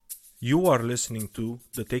You are listening to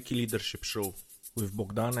the Techie Leadership Show with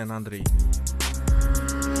Bogdan and Andrei.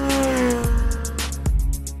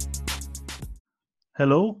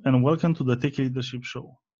 Hello and welcome to the Techie Leadership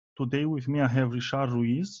Show. Today with me I have Richard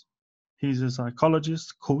Ruiz. He's a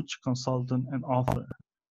psychologist, coach, consultant, and author.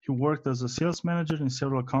 He worked as a sales manager in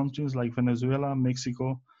several countries like Venezuela,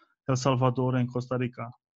 Mexico, El Salvador, and Costa Rica.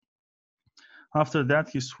 After that,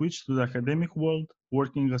 he switched to the academic world,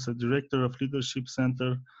 working as a director of leadership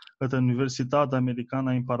center at the Universidad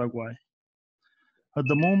Americana in Paraguay. At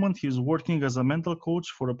the moment, he is working as a mental coach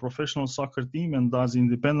for a professional soccer team and does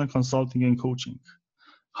independent consulting and coaching.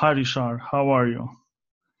 Hi, Richard. How are you?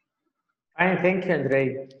 Fine, thank you,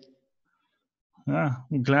 Andrei. Yeah,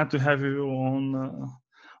 I'm glad to have you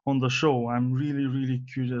on the show. I'm really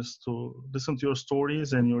curious to listen to your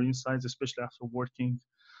stories and your insights, especially after working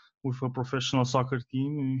with a professional soccer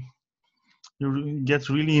team. You get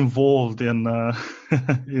really involved in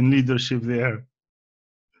in leadership there.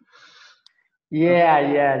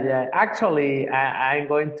 Yeah. Actually, I'm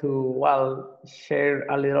going to share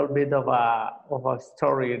a little bit of a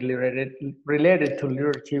story related to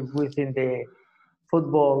leadership within the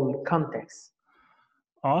football context.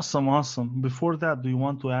 Awesome. Before that, do you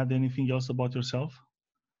want to add anything else about yourself?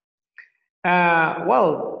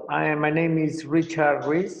 My name is Richard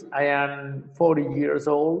Ruiz. I am 40 years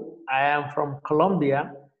old. I am from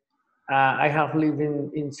Colombia. I have lived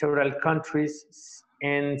in several countries,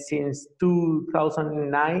 and since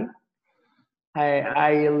 2009,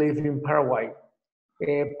 I live in Paraguay.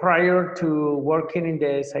 Prior to working in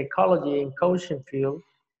the psychology and coaching field,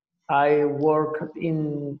 I worked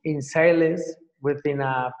in sales within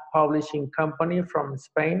a publishing company from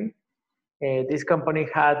Spain. This company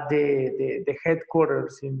had the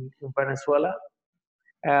headquarters in Venezuela.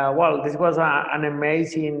 This was an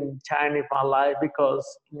amazing time in my life because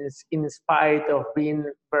in spite of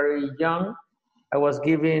being very young, I was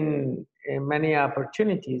given many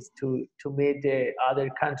opportunities to meet the other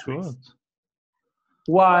countries. Good.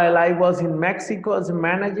 While I was in Mexico as a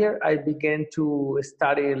manager, I began to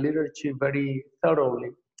study leadership very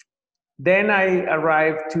thoroughly. Then I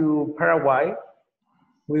arrived to Paraguay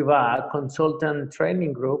with a consultant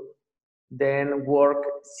training group, then worked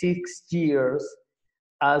 6 years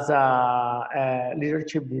as a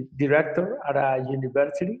leadership director at a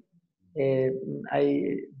university. In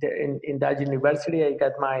that university, I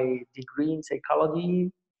got my degree in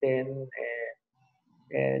psychology, then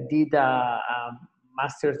did a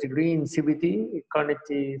master's degree in CBT,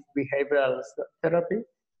 cognitive behavioral therapy.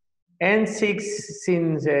 And since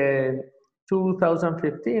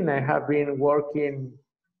 2015, I have been working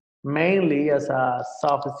mainly as a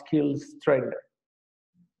soft skills trainer.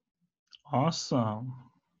 Awesome.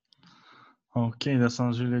 Okay, that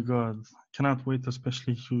sounds really good. Cannot wait,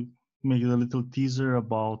 especially to make a little teaser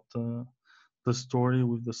about the story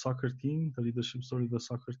with the soccer team, the leadership story of the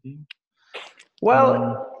soccer team. Go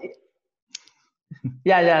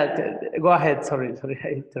ahead. Sorry.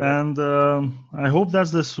 And I hope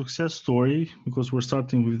that's the success story because we're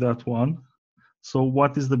starting with that one. So,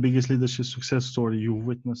 what is the biggest leadership success story you've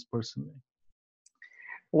witnessed personally?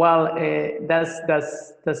 Well,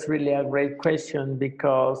 that's really a great question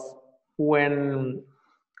because when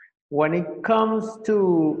it comes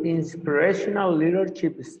to inspirational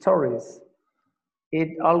leadership stories,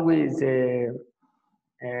 it always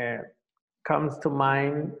comes to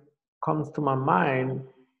my mind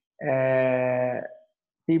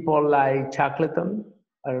people like Shackleton.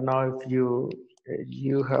 I don't know if you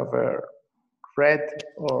have read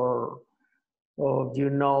or you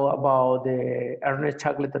know about the Ernest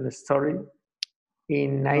Shackleton story.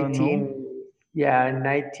 In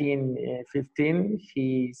 1915,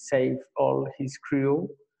 he saved all his crew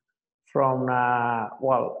from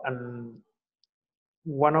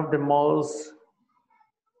one of the most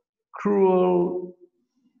cruel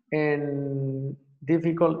and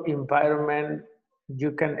difficult environment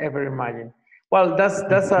you can ever imagine. Well, that's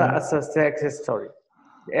a success story.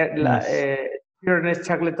 Ernest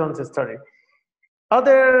Shackleton's story.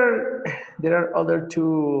 There are other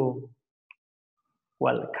two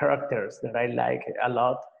characters that I like a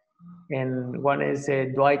lot, and one is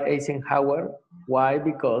Dwight Eisenhower. Why?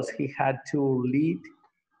 Because he had to lead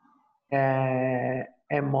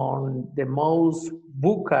among the most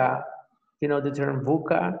VUCA. You know the term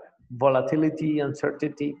VUCA: volatility,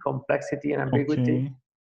 uncertainty, complexity, and ambiguity. Okay.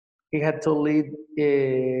 He had to lead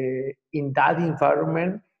in that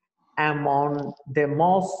environment among the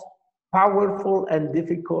most powerful and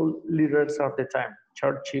difficult leaders of the time: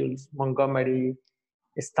 Churchill, Montgomery,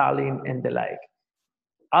 Stalin, and the like.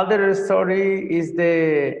 Other story is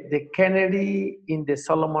the Kennedy in the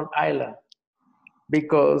Solomon Island.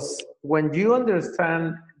 because when you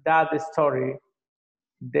understand that story,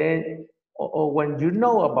 then or when you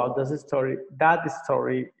know about this story, that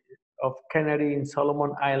story of Kennedy in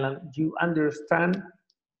Solomon Island, you understand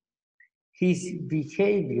his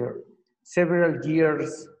behavior several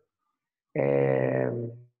years,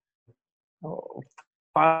 um,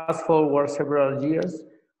 fast forward several years,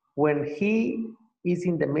 when he is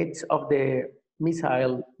in the midst of the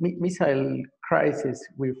missile crisis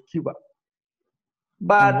with Cuba. And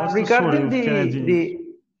But what's the story regarding of Kennedy? the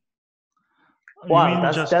You well, mean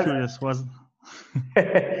that's just curious? Was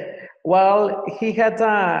well, he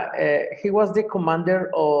was the commander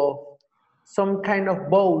of some kind of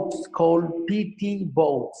boats called PT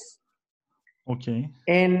boats, okay?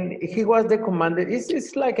 and he was the commander.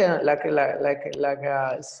 It's like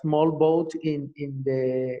a small boat in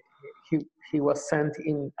the. He was sent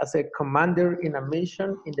in as a commander in a mission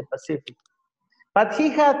in the Pacific, but he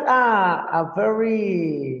had a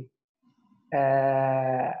very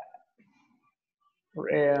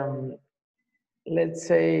let's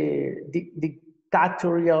say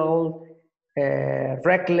dictatorial,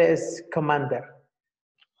 reckless commander.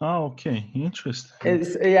 Oh, okay, interesting.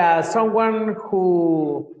 It's, yeah, someone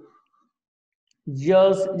who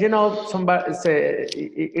just, somebody say,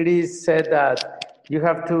 it is said that you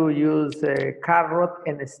have to use a carrot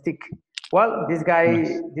and a stick. Well, this guy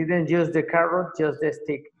Yes. didn't use the carrot, just the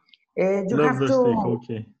stick. And you Love have the to, stick.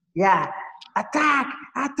 Okay. yeah, attack,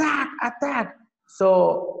 attack, attack.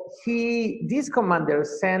 So this commander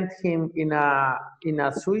sent him in a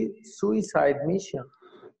suicide mission,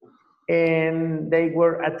 and they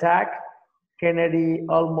were attacked. Kennedy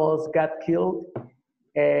almost got killed.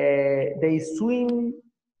 They swim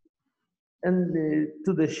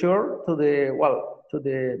to the shore, to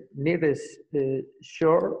the nearest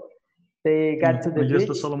shore. They got to the I guess beach.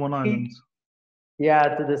 the Solomon Islands. Yeah,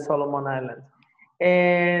 to the Solomon Islands,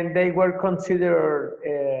 and they were considered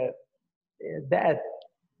dead.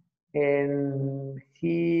 And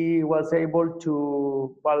he was able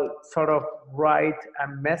to, sort of write a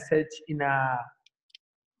message in a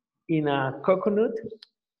coconut,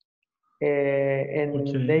 and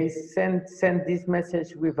Okay. they sent this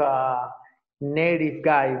message with a native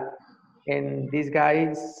guy, and this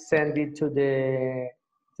guy sent it to the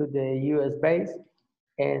U.S. base,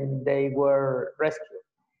 and they were rescued.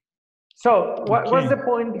 So what's the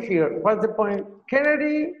point here? What's the point?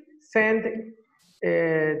 Kennedy sent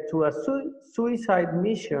to a suicide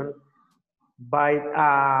mission by a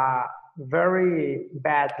very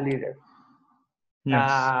bad leader. Yes.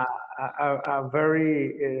 A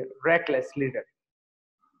very reckless leader.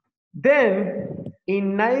 Then,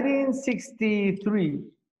 in 1963,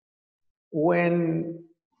 when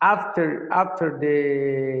after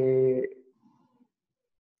the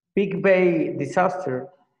Big Bay disaster,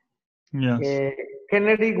 Yes.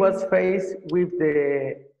 Kennedy was faced with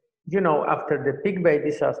after the Big Bay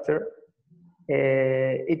disaster,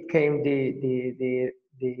 it came the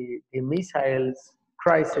missiles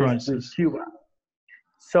crisis with Cuba.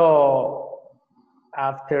 So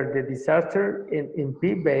after the disaster in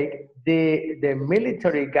Big Bay, the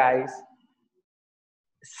military guys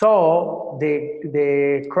saw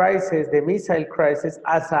the crisis, the missile crisis,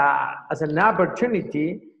 as an opportunity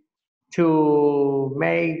to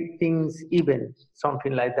make things even,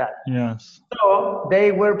 something like that. Yes. So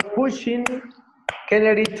they were pushing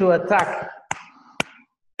Kennedy to attack.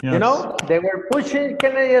 Yes. They were pushing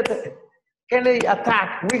Kennedy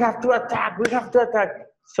attack. We have to attack. We have to attack.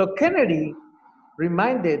 So Kennedy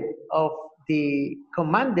reminded of the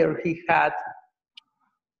commander he had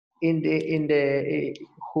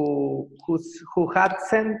who had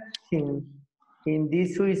sent him in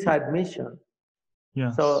this suicide mission.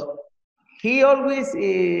 Yes. So he always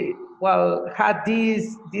had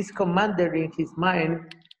this commander in his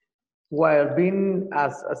mind while being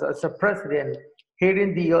as a president,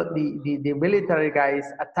 hearing the military guys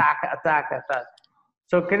attack.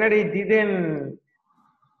 So Kennedy didn't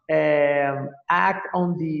act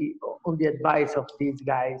on the advice of these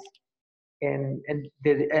guys, and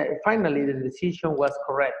finally the decision was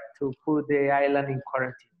correct to put the island in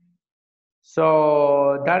quarantine.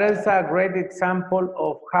 So that is a great example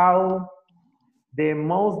of how the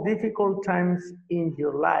most difficult times in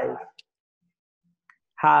your life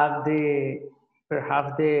have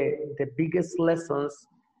perhaps the biggest lessons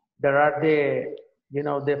that are the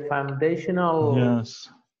foundational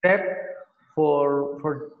step for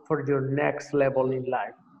your next level in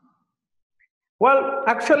life. Well,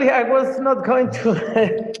 actually, I was not going to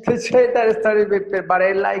share that story, but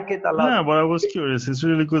I like it a lot. Yeah, but I was curious. It's a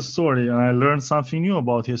really good story, and I learned something new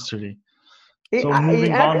about history. So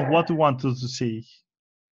moving on, what do you want to see?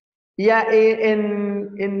 Yeah,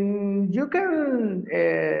 and you can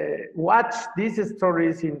watch these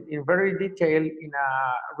stories in very detail in a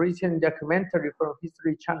recent documentary from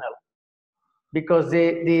History Channel, because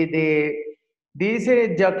this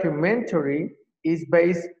documentary is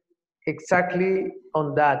based exactly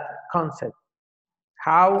on that concept.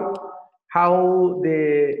 How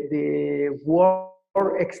the war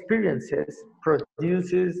experiences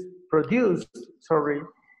produce sorry,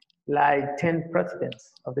 like 10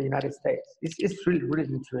 presidents of the United States. It's really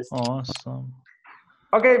really interesting. Awesome.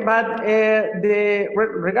 Okay, but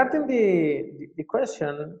regarding the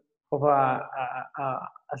question of a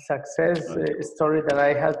success story that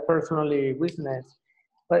I had personally witnessed,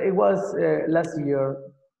 but it was last year,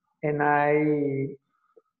 and I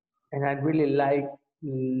really like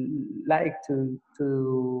to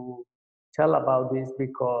tell about this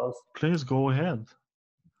because Please go ahead.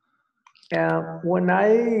 when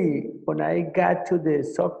I got to the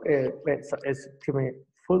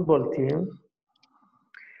football team,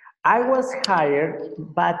 I was hired,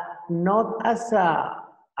 but not as a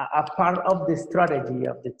part of the strategy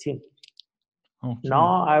of the team. No,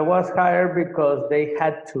 Okay. I was hired because they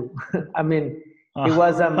had to. I mean, it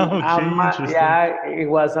was Okay, interesting. yeah, it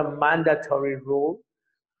was a mandatory rule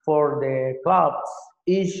for the clubs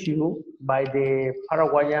issued by the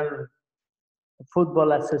Paraguayan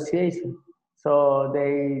Football Association. So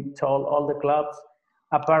they told all the clubs,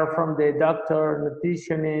 apart from the doctor,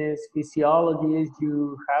 nutritionist, physiologist,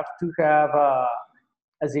 you have to have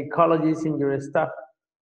a psychologist in your staff.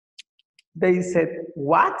 They said,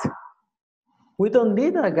 "What? We don't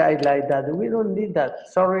need a guy like that. We don't need that.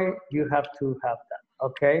 Sorry, you have to have that."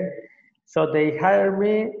 Okay. So they hired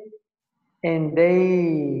me, and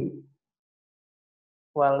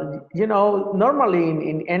normally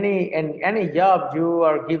in any job, you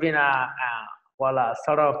are given a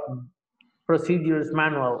sort of procedures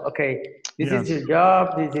manual. Okay, this is your Yes.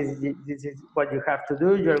 job. This is what you have to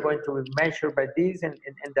do. You're going to be measured by this and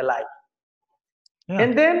the like. Yeah.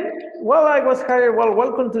 And then, well, I was hired. Well,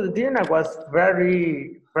 welcome to the team. I was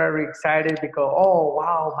very, very excited because, oh,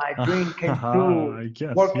 wow, my dream came true I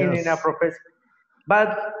guess, working in a yes. profession.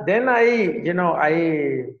 But then I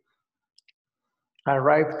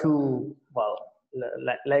arrived to, well,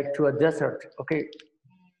 like to a desert. Okay,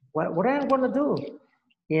 what am I gonna do?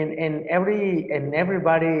 And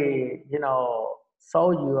everybody,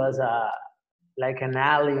 saw you as a like an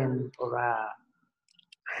alien or a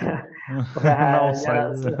An so,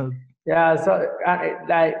 outsider. yeah, so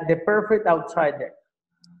like the perfect outsider.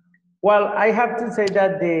 Well, I have to say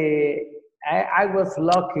that I was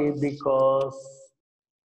lucky because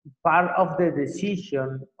part of the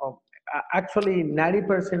decision of actually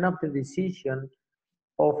 90% of the decision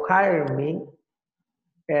of hiring me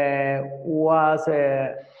was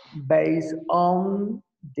based on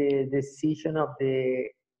the decision of the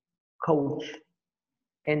coach.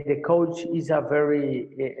 And the coach is a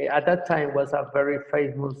very at that time was a very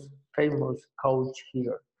famous coach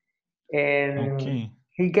here, and Okay.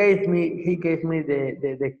 he gave me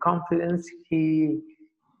the confidence. He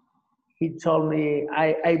told me,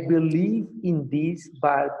 I believe in this,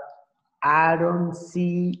 but I don't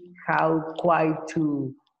see how quite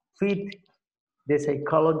to fit the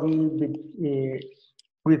psychology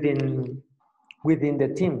within within the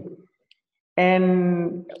team.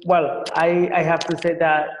 And well, I have to say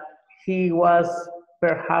that he was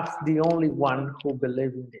perhaps the only one who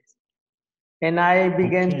believed in this. And I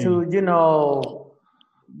began Okay. to,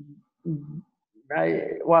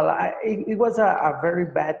 it was a very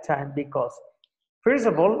bad time because, first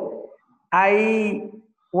of all, I,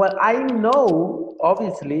 I know,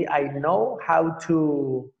 obviously, I know how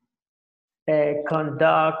to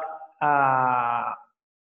conduct uh,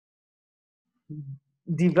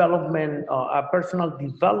 a personal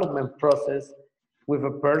development process with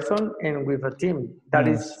a person and with a team. That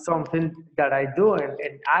is Yes. something that I do, and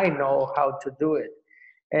I know how to do it.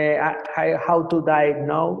 How to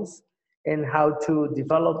diagnose and how to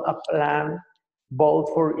develop a plan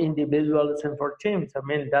both for individuals and for teams. I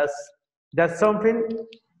mean, that's something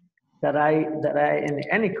that I and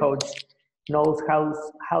any coach knows how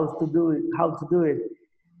to do it.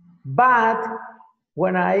 But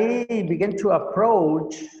when I began to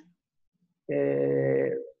approach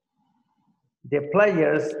the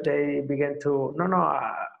players, they began to no,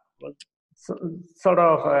 well, so, sort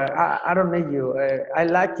of I don't need you. I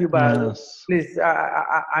like you, but Yes. please,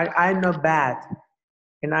 I'm not bad.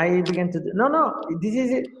 And I began to no. This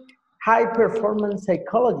is high performance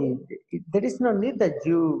psychology. There is no need that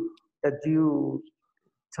you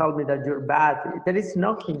tell me that you're bad. There is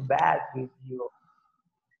nothing bad with you.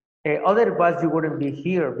 Otherwise, you wouldn't be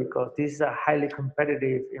here because this is a highly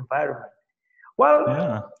competitive environment. Well,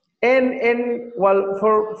 Yeah. and well,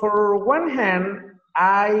 for one hand,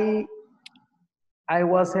 I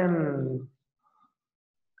wasn't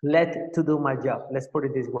let to do my job. Let's put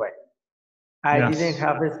it this way. I didn't Yes.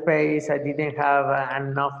 have a space. I didn't have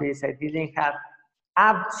an office. I didn't have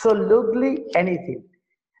absolutely anything.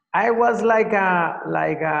 I was like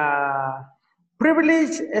a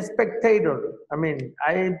privileged spectator. I mean,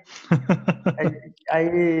 I, I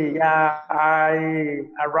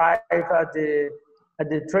arrived at the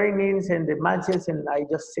trainings and the matches, and I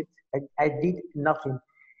just sit. I did nothing,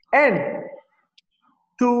 and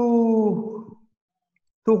to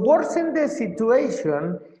to worsen the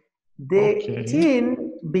situation, the Okay.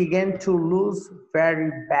 team began to lose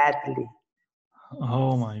very badly.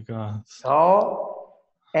 Oh my God. So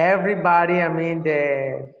everybody, I mean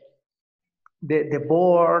the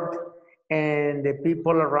board and the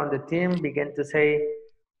people around the team began to say,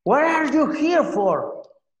 "What are you here for?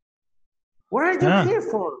 What are you Yeah. here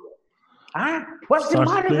for? Huh? What's the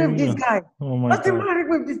Starts matter with playing this you. guy? Oh my What's the God. matter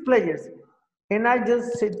with these players?" And I just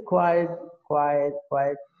sit quiet, quiet,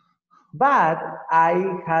 quiet. But I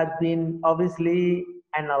had been obviously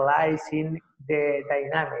analyzing the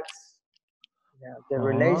dynamics, the Oh,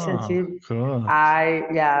 relationship. good.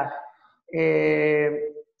 Uh,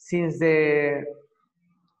 since the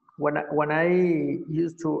when I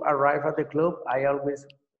used to arrive at the club, I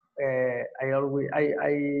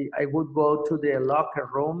would go to the locker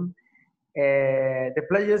room. The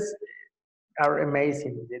players are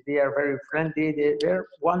amazing. They are very friendly. They're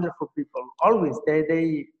wonderful people. Always,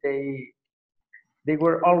 they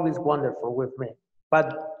were always wonderful with me. But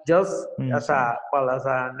just as Amazing. as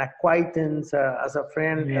an acquaintance, as a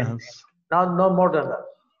friend, and Yes. not more than that.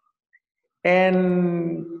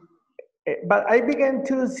 And but I began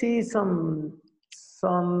to see some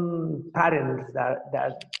patterns that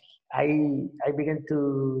I began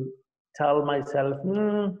to tell myself,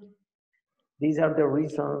 these are the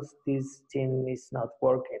reasons this team is not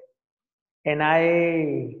working. And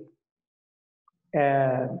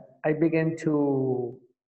uh, I began to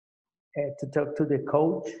talk to the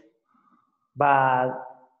coach, but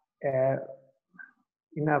uh,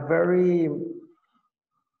 in a very,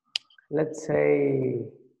 let's say,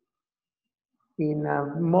 in a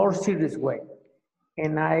more serious way.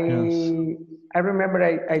 And Yes. I remember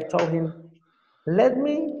I told him, let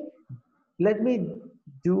me let me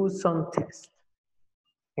do some tests,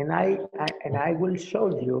 and I will show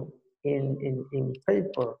you in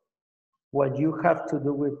paper what you have to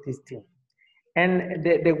do with this team. And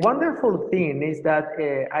the wonderful thing is that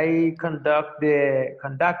I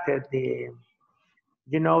conducted the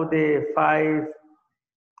the five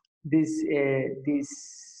these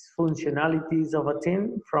functionalities of a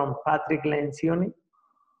team from Patrick Lencioni.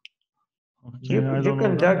 Okay, I You don't know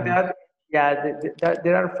conduct that. that. Yeah,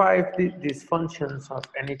 there are five these functions of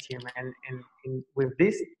any team, and with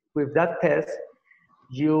with that test,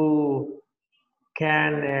 you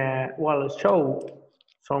can show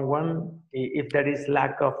someone if there is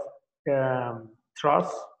lack of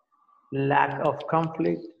trust, lack of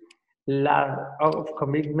conflict, lack of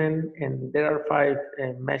commitment, and there are five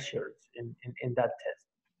measures in that test.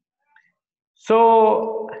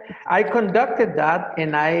 So I conducted that,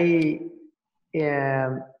 and I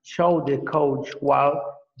showed the coach,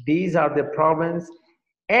 well, these are the problems.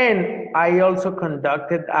 And I also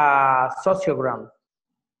conducted a sociogram.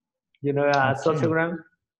 A Okay. sociogram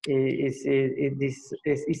is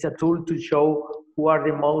a tool to show who are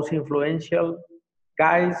the most influential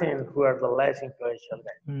guys and who are the less influential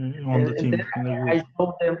guys. On the And then team, in the I group.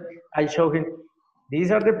 showed them, I showed him, these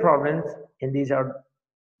are the problems, and these are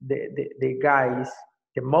the guys,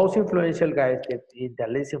 the most influential guys, the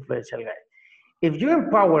least influential guys. If you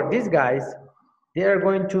empower these guys, they are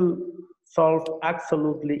going to solve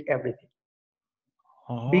absolutely everything.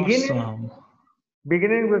 Beginning, Awesome.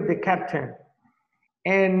 beginning with the captain.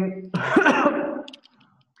 And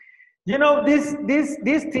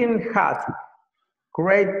this team had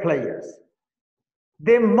great players.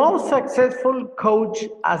 The most successful coach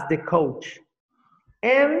as the coach,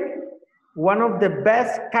 and one of the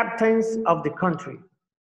best captains of the country.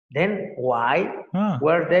 Then why Ah,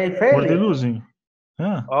 were they were they failing? losing?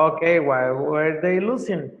 Yeah. Okay, why were they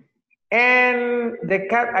losing? And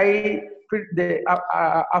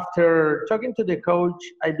after talking to the coach,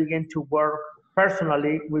 I began to work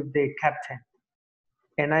personally with the captain,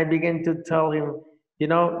 and I began to tell him, you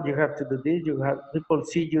have to do this. You have people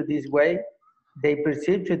see you this way, they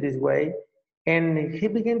perceive you this way, and he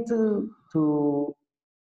began to.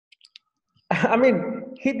 I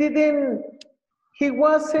mean, he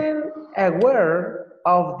wasn't aware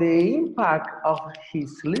of the impact of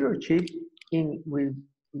his leadership in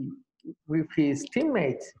with his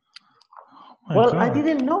teammates. My Well, I God.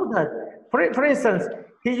 didn't know that. For instance,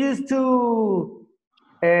 he used to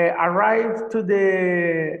arrive to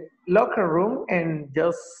the locker room and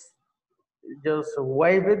just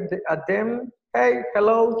wave it at them. Hey,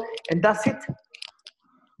 hello, and that's it.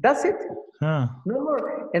 That's it. Yeah. No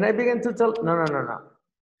more. And I began to tell, no, no, no, no.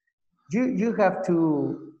 You have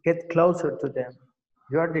to get closer to them.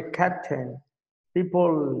 You are the captain.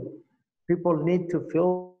 People need to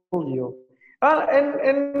feel you.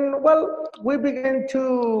 And well, we began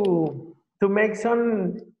to make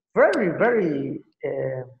some very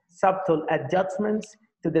subtle adjustments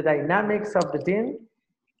to the dynamics of the team,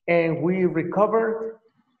 and we recovered,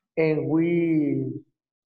 and we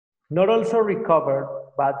not also recovered,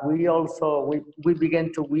 but we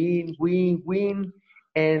began to win,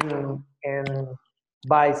 and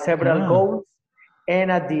by several Yeah. goals.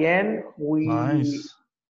 And at the end, Nice.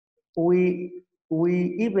 we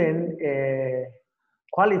even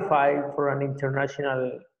qualified for an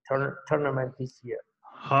international tournament this year.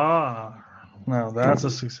 Ah. Now that's a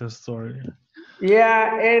success story.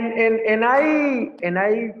 Yeah, and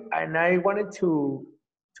I wanted to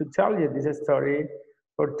tell you this story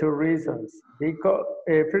for two reasons. Because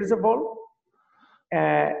first of all,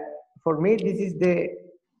 uh, for me, this is the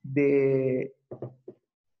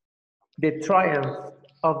the triumph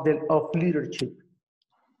of leadership.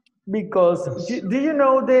 Because Yes. do you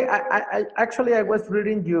know I actually I was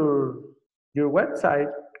reading your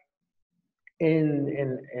website, in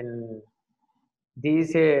this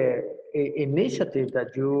initiative that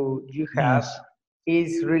you have Yes.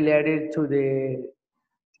 is related to the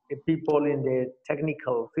people in the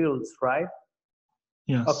technical fields, right?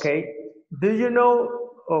 Yes. Okay. Do you know?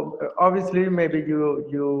 Obviously, maybe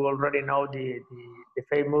you already know the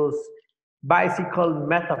famous bicycle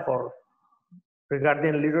metaphor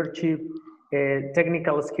regarding leadership,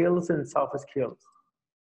 technical skills, and soft skills.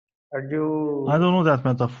 Are I you don't know that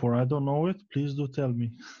metaphor. I don't know it. Please do tell me.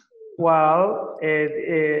 well?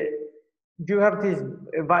 You have this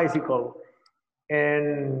bicycle,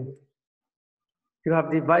 and you have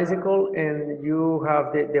the bicycle, and you have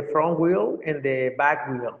the front wheel and the back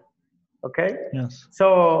wheel. Okay. Yes. So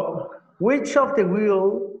which of the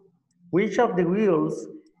wheels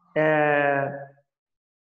uh,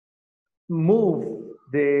 move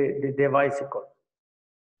the bicycle?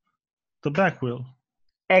 The back wheel.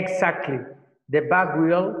 Exactly. The back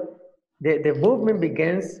wheel, the movement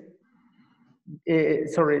begins,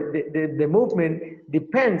 the movement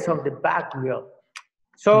depends on the back wheel.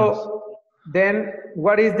 Yes. So then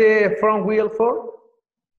what is the front wheel for?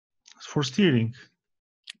 It's for steering.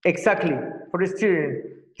 Exactly, for the steering,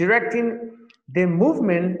 directing the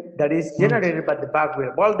movement that is Right. generated by the back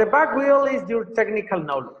wheel. Well, the back wheel is your technical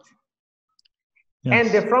knowledge, and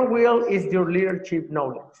the Yes. front wheel is your leadership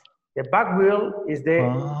knowledge. The back wheel is the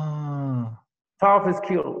Ah. soft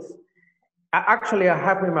skills. Actually, I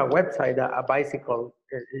have in my website a bicycle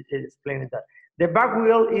explaining that. The back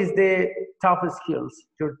wheel is the tough skills,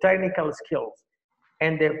 your technical skills,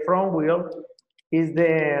 and the front wheel is the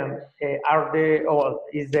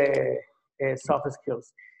soft skills.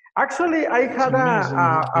 Actually, I It's had amazing,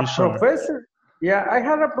 a Richard. professor. Yeah, I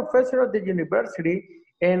had a professor at the university,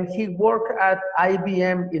 and he worked at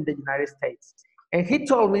IBM in the United States. And he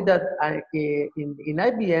told me that in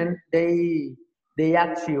IBM they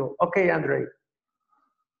ask you, okay, Andre,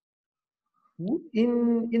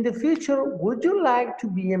 in the future, would you like to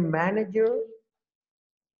be a manager?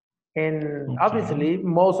 And Okay. obviously,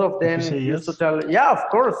 most of If you them say used to yes. tell, yeah, of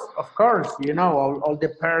course, you know, all the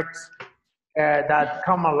perks that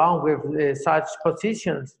come along with such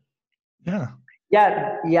positions. Yeah.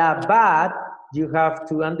 Yeah, but you have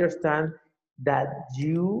to understand that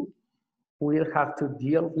you will have to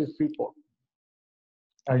deal with people.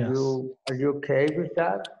 Yes. Are you okay with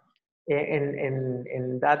that?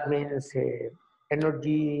 And that means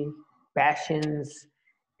energy, passions,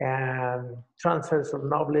 transfers of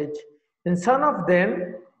knowledge. And some of them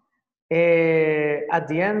at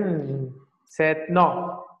the end said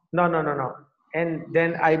no. And then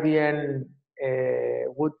IBM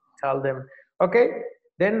would tell them, okay,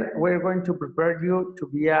 then we're going to prepare you to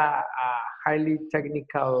be a highly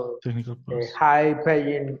technical, Technical person. high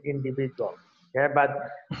paying individual. Yeah, but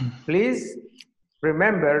please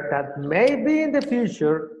remember that maybe in the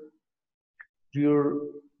future your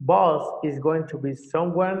boss is going to be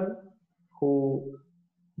someone who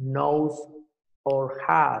knows or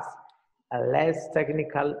has a less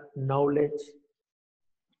technical knowledge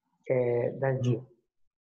than Mm. you.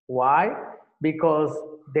 Why? Because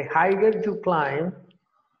the higher you climb,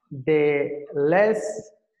 the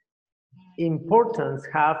less importance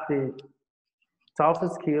have the soft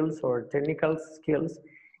skills or technical skills,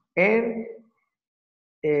 and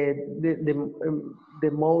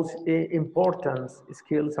the most important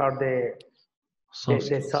skills are the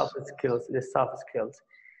soft skills, the soft skills.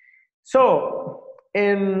 So,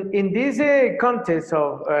 in this context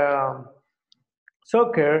of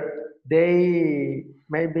soccer, they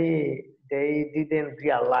didn't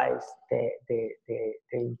realize the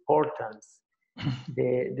importance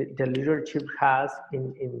the leadership has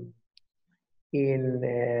in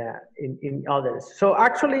others. So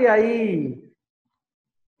actually, I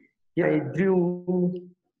drew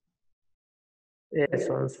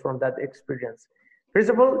lessons from that experience. First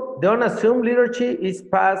of all, don't assume leadership is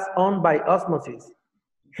passed on by osmosis.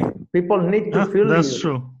 People need to feel that's you.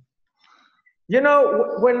 true. You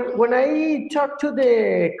know, when I talked to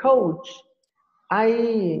the coach,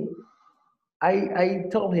 I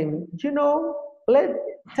told him, you know,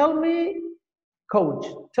 tell me, coach,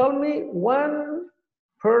 tell me one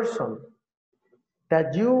person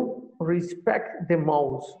that you respect the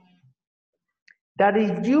most, that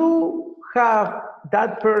if you have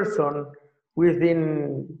that person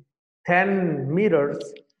within 10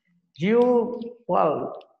 meters, you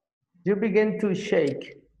begin to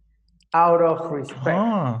shake out of respect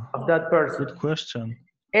of that person. Good question.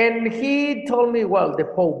 And he told me, well, the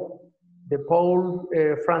Pope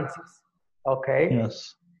Francis, okay?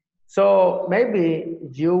 Yes. So maybe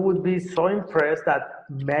you would be so impressed that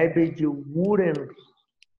maybe you wouldn't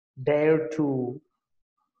dare to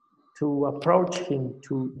approach him,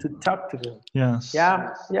 to talk to him. Yes.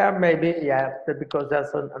 Yeah, maybe, yeah, because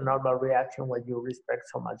that's a normal reaction when you respect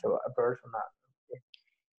so much of a person.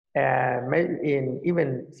 Maybe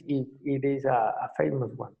even if it is a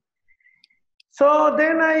famous one. So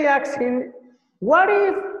then I asked him, what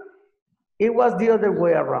if it was the other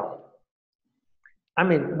way around? I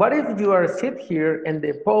mean, what if you are sit here and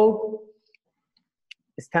the Pope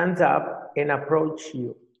stands up and approach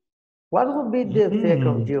you? What would be the effect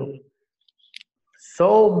on you?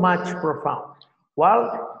 So much profound.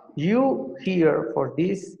 Well, you here for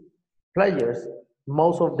these players,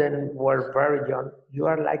 most of them were very young. You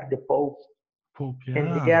are like the Pope. Yeah.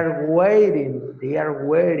 And they are waiting,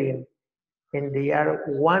 and they are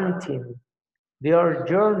wanting, they are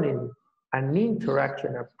yearning an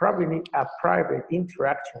interaction, a private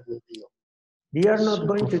interaction with you. They are not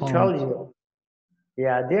going to tell you.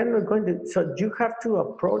 Yeah, they are not going to, so you have to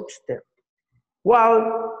approach them.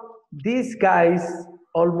 Well, these guys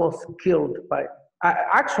almost killed by,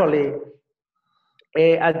 actually,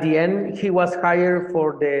 at the end, he was hired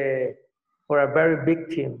for a very big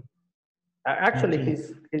team. Actually,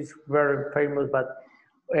 he's very famous, but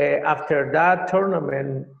after that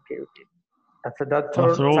tournament, after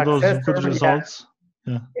all those good results,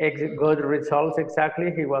 good results,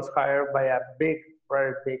 exactly, he was hired by a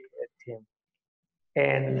very big team.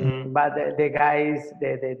 And but the guys,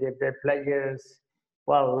 the players,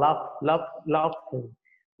 well, love him.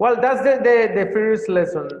 Well, that's the first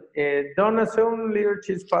lesson. Don't assume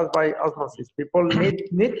leadership is passed by osmosis. People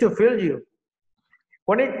need to feel you.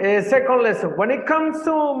 Second lesson, when it comes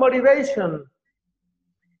to motivation,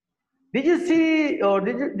 did you see or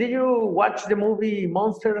did you watch the movie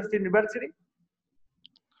Monsters University?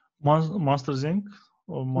 Monsters Inc.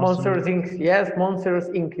 Or Monsters Inc. Yes, Monsters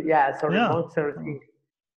Inc. Yeah, sorry, Monsters Inc.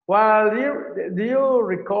 Well, do you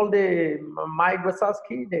recall the Mike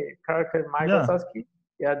Wazowski, the character Mike Wazowski?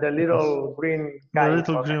 Yeah, the little green guy. The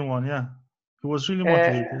little green one, yeah. He was really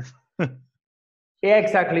motivated. Yeah,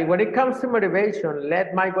 exactly. When it comes to motivation,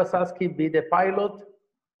 let Mike Wazowski be the pilot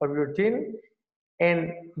of your team,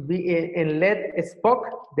 and let Spock,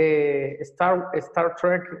 the Star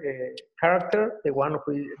Trek character, the one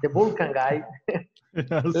who is the Vulcan guy,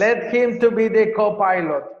 let him to be the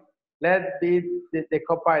co-pilot. Let be the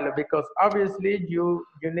co-pilot, because obviously you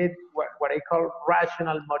need what I call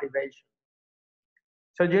rational motivation.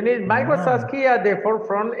 So you need Mike Wazowski at the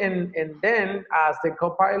forefront, and then as the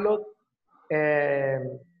co-pilot,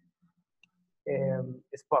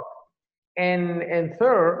 Spock. And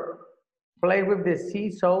third, play with the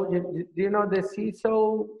seesaw. Do you know the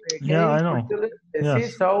seesaw game? Yeah, I know. The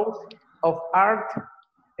seesaw of art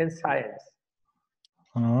and science.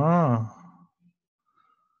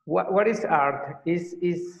 What is art? Is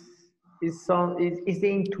the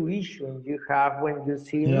intuition you have when you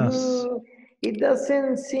see. It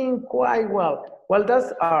doesn't seem quite well. Well,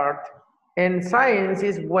 that's art. And science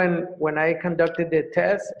is when I conducted the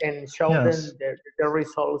test and showed them the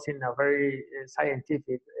results in a very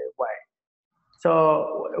scientific way.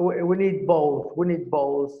 So we need both. We need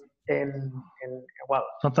both. And well,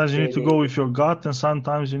 Sometimes you need to go with your gut, and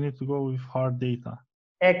sometimes you need to go with hard data.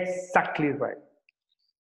 Exactly right.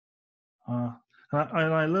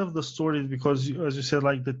 And I love the story because, as you said,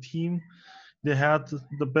 like the team, they had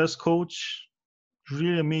the best coach,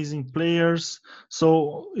 really amazing players. So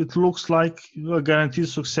it looks like a guaranteed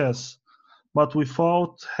success. But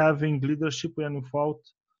without having leadership and without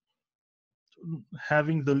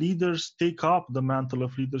having the leaders take up the mantle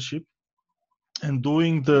of leadership and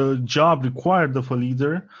doing the job required of a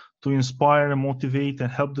leader to inspire and motivate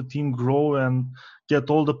and help the team grow and get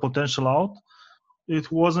all the potential out, it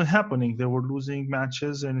wasn't happening. They were losing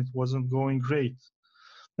matches and it wasn't going great.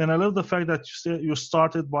 And I love the fact that you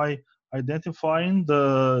started by identifying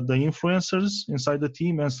the influencers inside the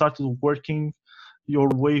team and started working your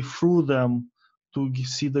way through them to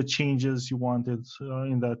see the changes you wanted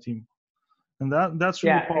in that team. And that's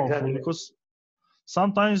really powerful, exactly. Because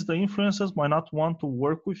sometimes the influencers might not want to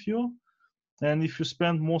work with you. And if you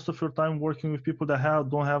spend most of your time working with people that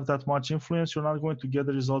don't have that much influence, you're not going to get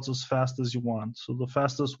the results as fast as you want. So the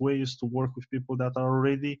fastest way is to work with people that are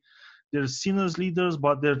already, they're seen as leaders,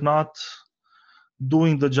 but they're not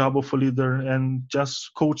doing the job of a leader, and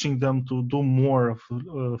just coaching them to do more of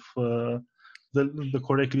the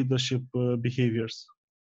correct leadership behaviors.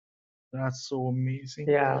 That's so amazing.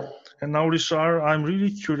 Yeah. And now, Richard, I'm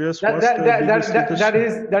really curious. That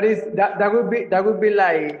would be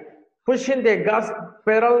like pushing the gas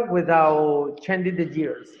pedal without changing the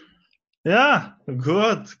gears. Yeah,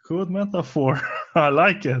 good metaphor. I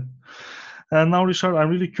like it. And now, Richard, I'm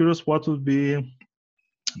really curious. What would be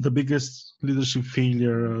the biggest leadership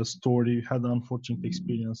failure story you had the unfortunate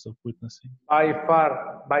experience of witnessing? By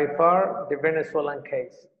far, the Venezuelan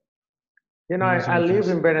case. You know, I live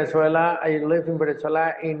in Venezuela. I lived in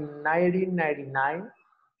Venezuela in 1999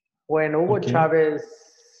 when Hugo Chavez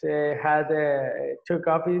took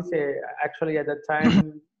office. Actually, at that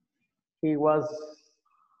time, he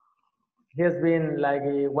has been like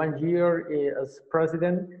 1 year as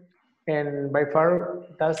president, and by far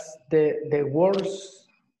that's the worst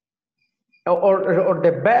or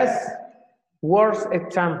the worst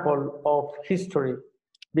example of history,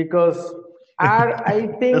 because I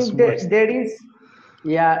think that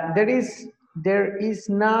there is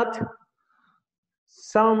not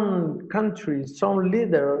some country, some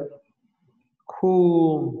leader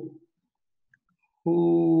who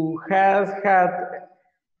has had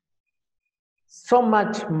so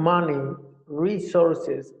much money,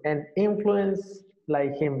 resources, and influence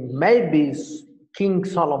like him. Maybe King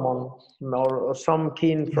Solomon or some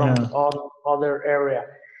king from other area.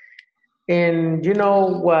 And you know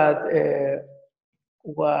what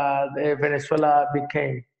Venezuela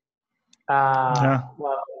became?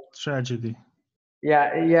 Well, tragedy.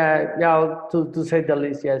 Yeah. To say the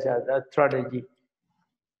least, yes, that tragedy.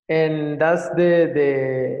 And that's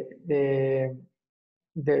the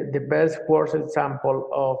best worst example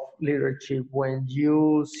of leadership, when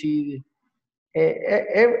you see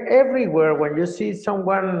everywhere, when you see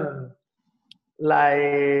someone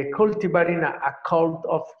like cultivating a cult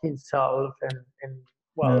of himself, and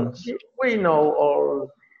we know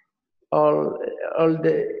all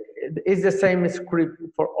it's the same script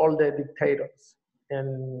for all the dictators,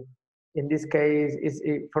 and in this case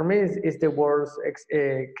for me is the worst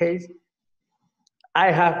case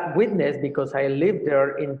I have witnessed, because I lived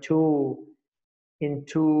there in two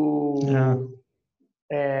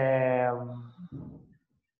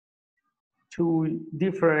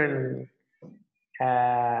different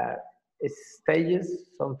stages,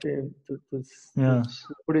 something to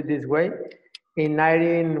put it this way. From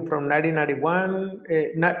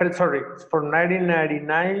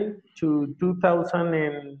 1999 to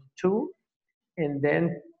 2002, and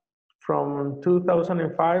then from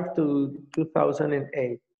 2005 to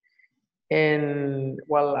 2008. And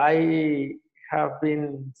while I have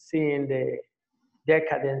been seeing the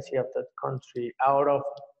decadency of that country out of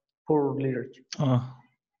poor leadership.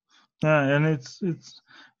 And it's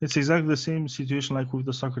exactly the same situation like with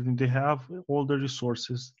the soccer team. They have all the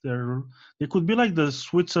resources. They could be like the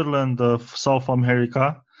Switzerland of South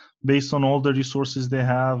America, based on all the resources they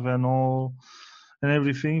have and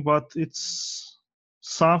everything. But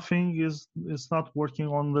something is not working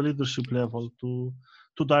on the leadership level to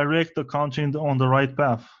direct the country on the right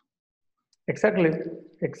path. Exactly,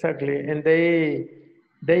 and they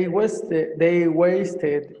wasted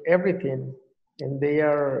everything. And they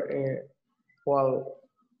are,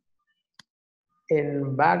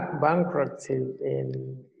 in bankruptcy.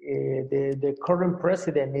 And the current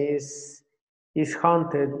president is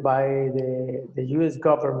haunted by the U.S.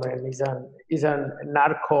 government. Is a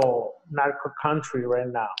narco country right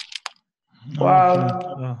now.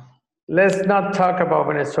 Let's not talk about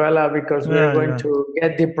Venezuela because we are Yeah, going yeah. to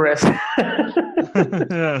get depressed.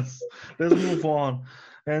 Yes. Let's move on.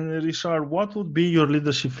 And Richard, what would be your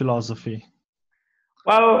leadership philosophy?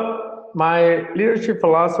 Well, my leadership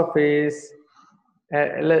philosophy is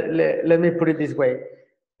let me put it this way: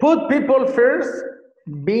 put people first,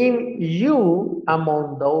 being you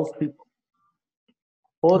among those people.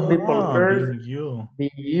 Put people first, Being you.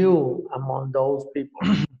 be you among those people.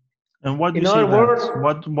 And why do you In say other that?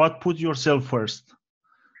 words, What put yourself first?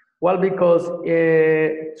 well, because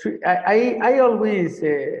I always,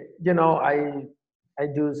 I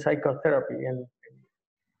do psychotherapy,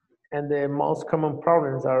 and the most common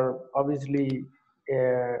problems are obviously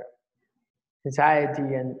uh, anxiety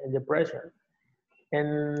and depression.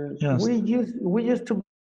 And Yes. we used to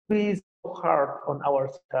be so hard on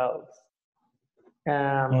ourselves. Oh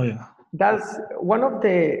Um, yeah. that's one of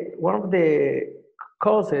the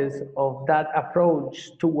causes of that approach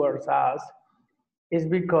towards us is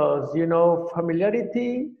because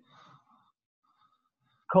familiarity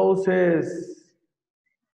causes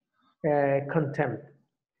contempt.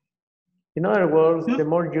 In other words, Yeah. the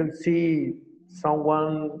more you see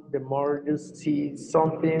someone, the more you see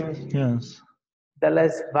something, Yes. the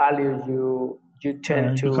less value you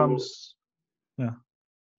tend It to. becomes yeah.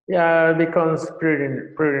 Yeah, it becomes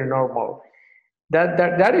pretty normal.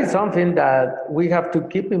 That is something that we have to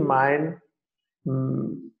keep in mind,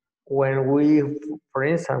 mm, when we, for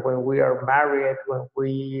instance, when we are married, when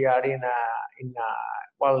we are in a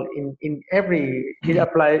well, in every it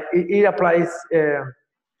applies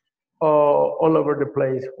all over the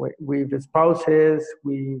place with spouses,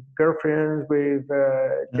 with girlfriends, with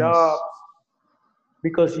jobs, Yes.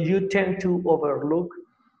 because you tend to overlook,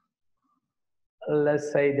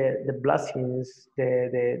 let's say, the blessings,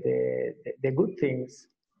 the good things.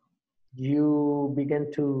 You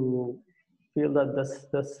begin to feel that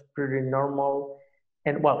that's pretty normal.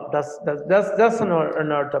 And well, that's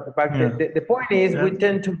another topic, but Yeah. the point is we And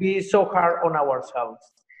tend to be so hard on ourselves.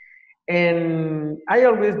 And I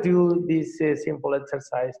always do this simple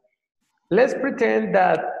exercise. Let's pretend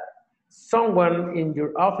that someone in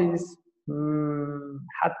your office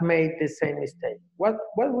had made the same mistake. What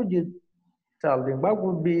would you tell them? What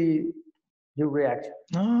would be your reaction?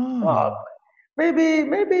 Oh, ah, maybe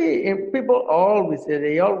people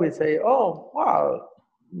they always say, oh wow,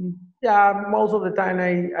 yeah. Most of the time,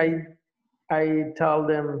 I tell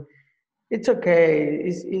them it's okay.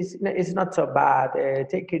 It's not so bad.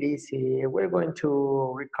 Take it easy. We're going to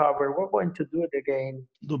recover. We're going to do it again.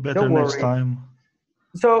 do better Don't next worry. time.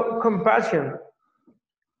 So compassion.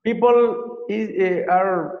 People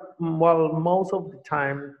are, well, most of the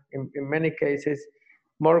time, in many cases,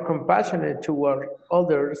 more compassionate toward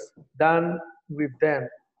others than with them.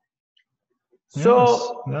 Yes.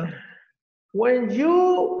 So That when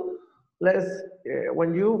you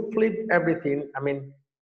when you flip everything, I mean,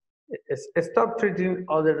 stop treating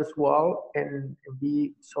others well and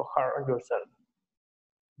be so hard on yourself.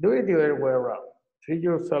 Do it the other way around. Treat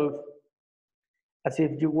yourself as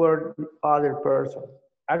if you were the other person.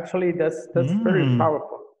 Actually, that's very mm,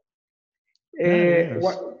 powerful. yeah, it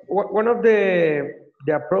What, is. one of the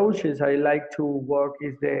approaches I like to work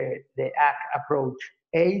is the ACT approach,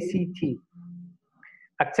 ACT,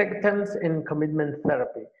 acceptance and commitment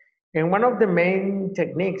therapy. And one of the main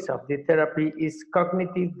techniques of the therapy is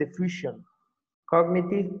cognitive diffusion.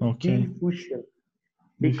 Cognitive Okay. diffusion,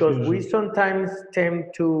 because we Diffusion. sometimes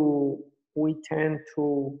tend to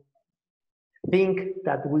think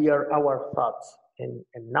that we are our thoughts, and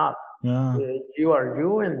not. Yeah. You are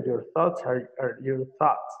you, and your thoughts are your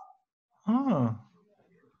thoughts. Ah.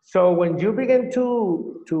 So when you begin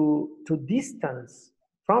to distance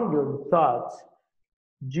from your thoughts,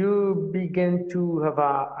 you begin to have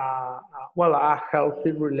a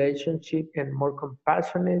healthy relationship and more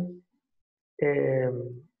compassionate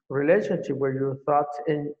relationship with your thoughts,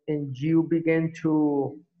 and you begin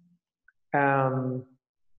to um,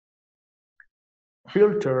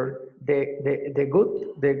 filter the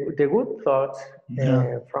good thoughts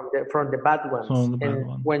Yeah. from the bad ones. So the bad And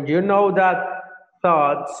one. when you know that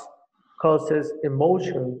thoughts causes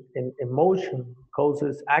emotion and emotion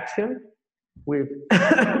causes action, with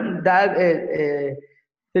that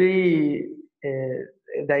three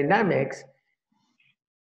dynamics,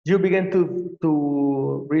 you begin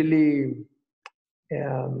to really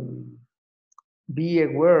um, be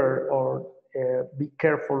aware, or be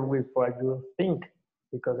careful with what you think,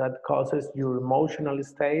 because that causes your emotional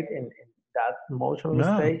state, and that emotional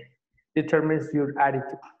Yeah. state determines your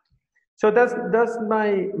attitude. So that's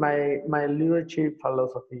my leadership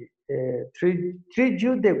philosophy. Treat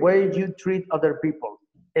you the way you treat other people,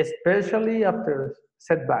 especially after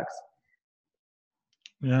setbacks.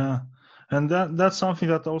 Yeah, and that's something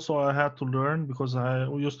that also I had to learn because I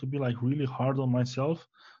used to be like really hard on myself.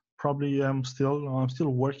 Probably I'm still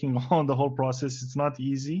working on the whole process. It's not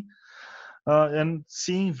easy. And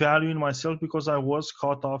seeing value in myself because I was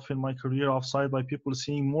caught off in my career offside by people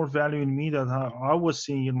seeing more value in me than I was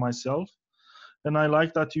seeing in myself. And I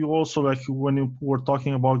like that you also, like when you were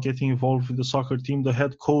talking about getting involved with the soccer team, the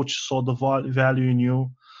head coach saw the value in you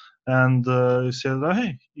and said,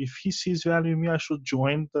 hey, if he sees value in me, I should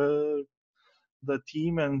join the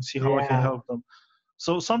team and see how I can Yeah, help them.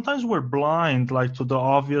 So sometimes we're blind, like to the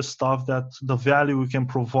obvious stuff that the value we can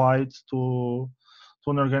provide to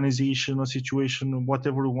an organization, a situation,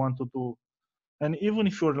 whatever we want to do. And even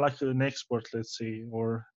if you're like an expert, let's say,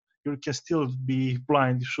 or you can still be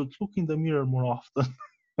blind, you should look in the mirror more often.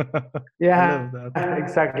 I yeah, love that.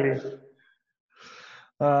 exactly.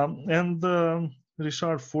 And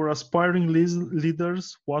Richard, for aspiring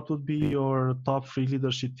leaders, what would be your top 3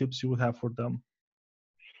 leadership tips you would have for them?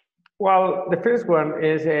 Well, the first one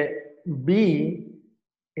is be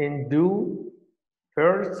and do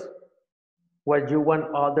first what you want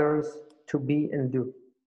others to be and do.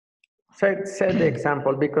 Set the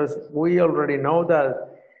example because we already know that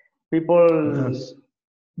people Yes.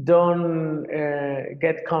 don't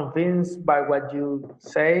get convinced by what you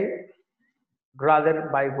say rather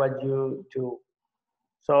by what you do.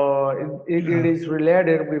 So it Yeah. is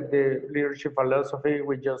related with the leadership philosophy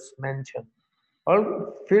we just mentioned.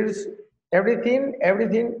 All first, everything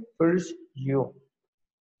first you.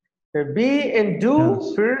 Be and do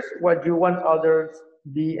Yes. first what you want others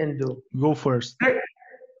be and do. Go first.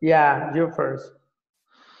 Yeah, you first.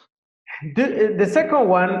 The second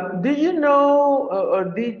one, do you know, or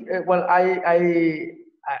did, well,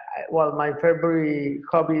 well, my favorite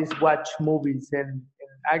hobby is watch movies, and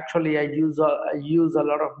actually I use a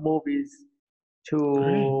lot of movies Great.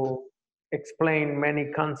 to explain many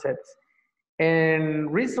concepts.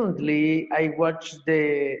 And recently I watched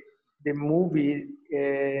the movie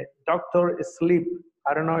Doctor Sleep.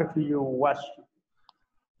 I don't know if you watched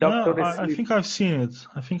Yeah, Doctor I Sleep. think I've seen it.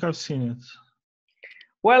 I think I've seen it.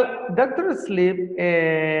 Well, Doctor Sleep,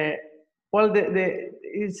 well,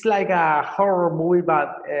 it's like a horror movie, but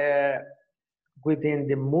within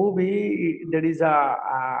the movie there is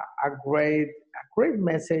a great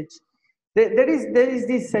message. There is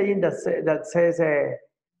this saying that says,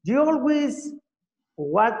 "You always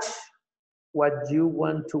watch what you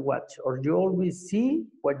want to watch, or you always see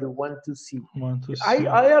what you want to see." Want to I see.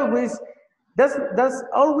 I always that's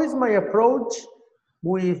always my approach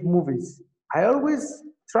with movies. I always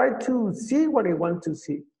try to see what I want to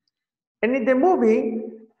see. And in the movie,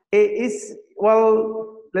 it's well.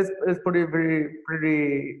 Let's put it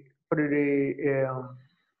pretty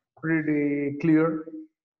clear.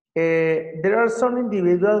 There are some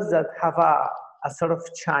individuals that have a sort of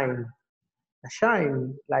shine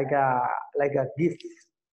like a gift.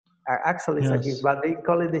 Actually, it's a gift, Yes. but they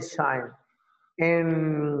call it the shine.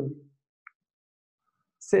 And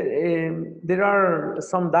so, there are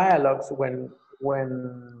some dialogues when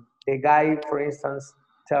the guy, for instance,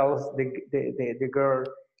 tells the girl,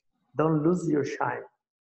 "Don't lose your shine."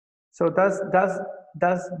 So that's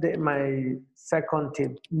my second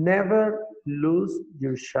tip. Never lose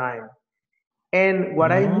your shine. And Oh,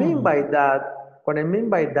 what I mean by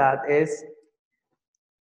that is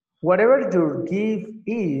whatever your gift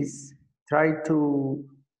is, try to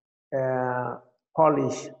uh,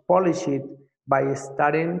 polish it by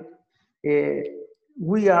studying. Uh,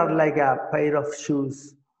 we are like a pair of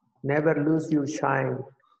shoes. Never lose your shine.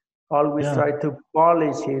 Always yeah. try to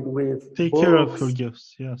polish it Take care of your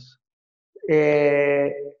gifts. Yes. uh,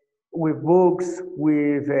 with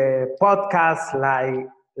podcasts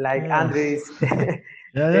like Yes. Andres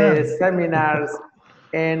Yeah, yeah. seminars,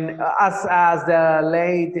 and as the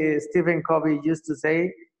late Stephen Covey used to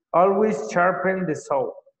say, always sharpen the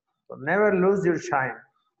soul. So never lose your shine.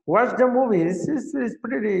 Watch the movie. It's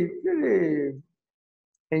pretty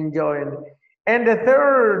enjoying. And the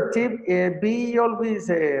third tip: be always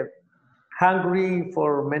hungry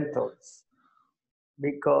for mentors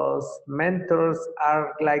because mentors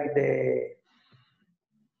are like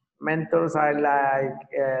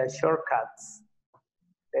shortcuts.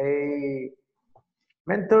 They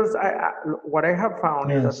mentors. What I have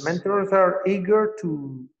found is that Yes. mentors are eager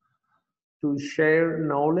to share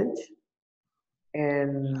knowledge,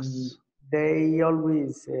 and Yes. they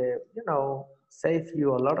always save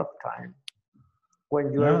you a lot of time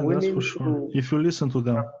when you are Yeah, that's for willing sure. to. If you listen to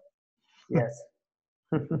them. Yes.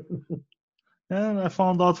 And I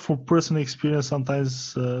found out from personal experience,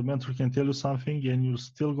 sometimes mentor can tell you something and you're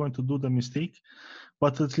still going to do the mistake,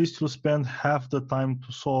 but at least you'll spend half the time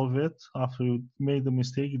to solve it after you made the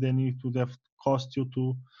mistake. Then it would have cost you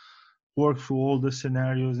to work through all the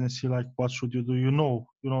scenarios and see like, what should you do?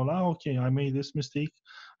 Okay, I made this mistake.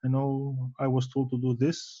 I know I was told to do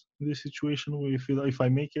this in this situation. If I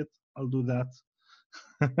make it, I'll do that.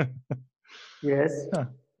 Yes, Yeah.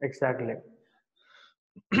 exactly.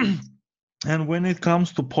 And when it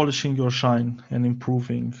comes to polishing your shine and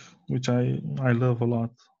improving, which I love a lot,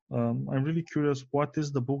 I'm really curious, what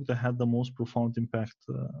is the book that had the most profound impact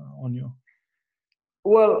on you?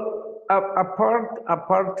 Well,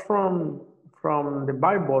 apart from the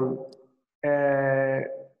Bible,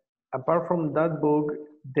 apart from that book,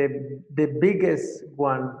 the biggest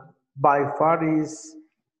one by far is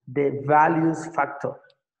the Values Factor.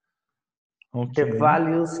 Okay. The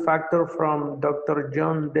Values Factor from Dr.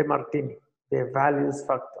 John DeMartini. The Values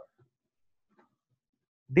Factor.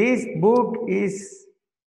 This book is,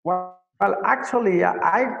 well, actually,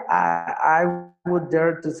 I would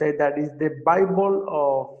dare to say that is the Bible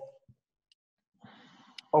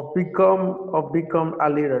of become a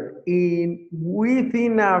leader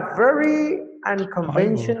within a very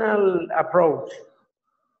unconventional approach.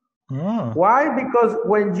 Ah. Why? Because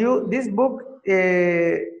this book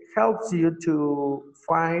helps you to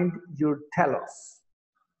find your telos.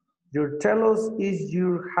 Your telos is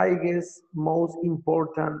your highest, most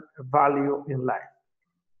important value in life.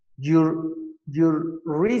 Your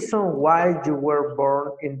reason why you were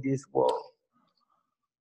born in this world.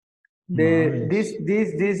 Nice.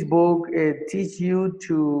 This book teaches you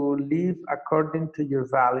to live according to your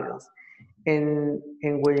values, and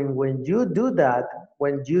when you do that,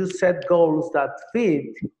 when you set goals that fit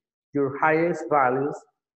your highest values,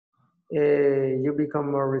 you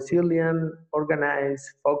become more resilient, organized,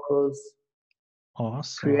 focused,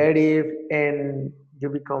 Awesome. creative, and you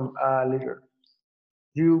become a leader.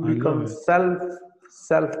 You become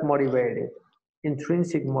self-motivated.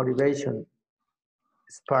 Intrinsic motivation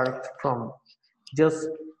sparked from just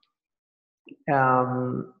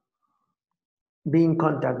being in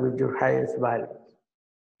contact with your highest values.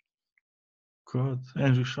 Good.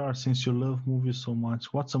 And Richard, since you love movies so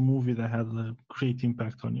much, what's a movie that had a great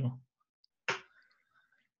impact on you?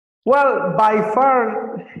 Well, by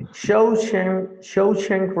far,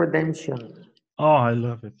 Shawshank Redemption. Oh, I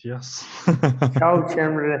love it. Yes.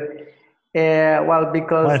 Shawshank Redemption. Well,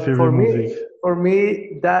 because for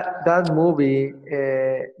me, that movie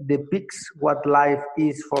depicts what life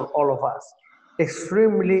is for all of us.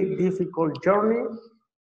 Extremely difficult journey,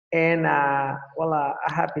 and a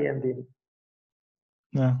happy ending.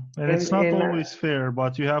 Yeah, and it's not always fair,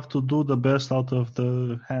 but you have to do the best out of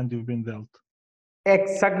the hand you've been dealt.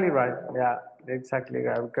 Exactly right. Yeah, exactly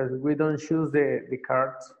right. Because we don't choose the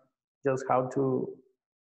cards, just how to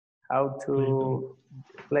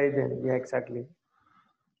play them. Yeah, exactly.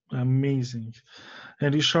 Amazing.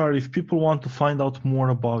 And Richard, if people want to find out more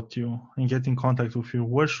about you and get in contact with you,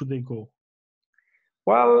 where should they go?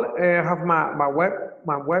 Well, I have my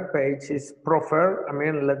web page is Proferr. I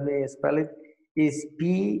mean, let me spell it. Is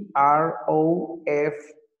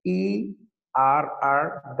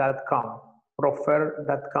PROFERR.com.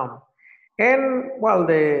 Proferr.com. And well,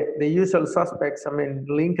 the usual suspects. I mean,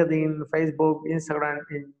 LinkedIn, Facebook, Instagram,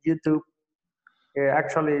 and YouTube.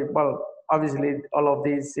 Actually, well, obviously, all of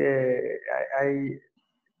these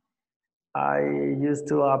I used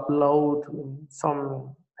to upload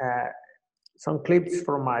some clips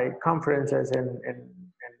from my conferences and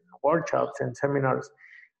workshops and seminars.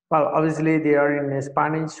 Well, obviously they are in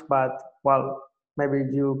Spanish, but well, maybe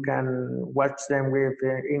you can watch them with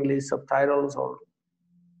English subtitles or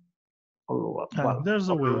well, there's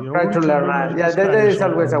a way. Try to learn. Yeah, there is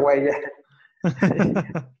always a way. Yeah.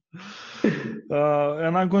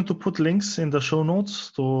 And I'm going to put links in the show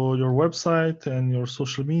notes to your website and your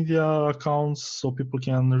social media accounts so people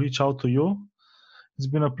can reach out to you. It's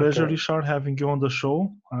been a pleasure, okay, Richard, having you on the show.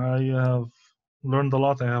 I have learned a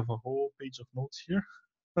lot. I have a whole page of notes here.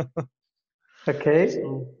 Okay.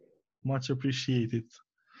 So much appreciated.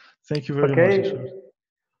 Thank you very much, Richard.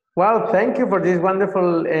 Well, thank you for this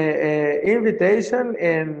wonderful invitation,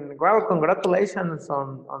 and well, congratulations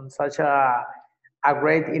on such a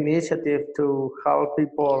great initiative to help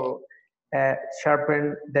people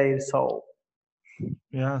sharpen their soul.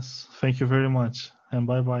 Yes, thank you very much, and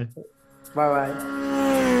bye-bye. Bye-bye.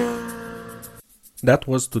 That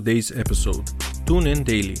was today's episode. Tune in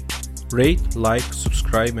daily. Rate, like,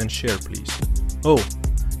 subscribe, and share, please. Oh,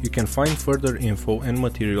 you can find further info and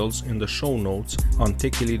materials in the show notes on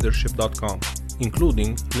techyleadership.com,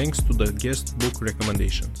 including links to the guest book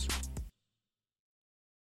recommendations.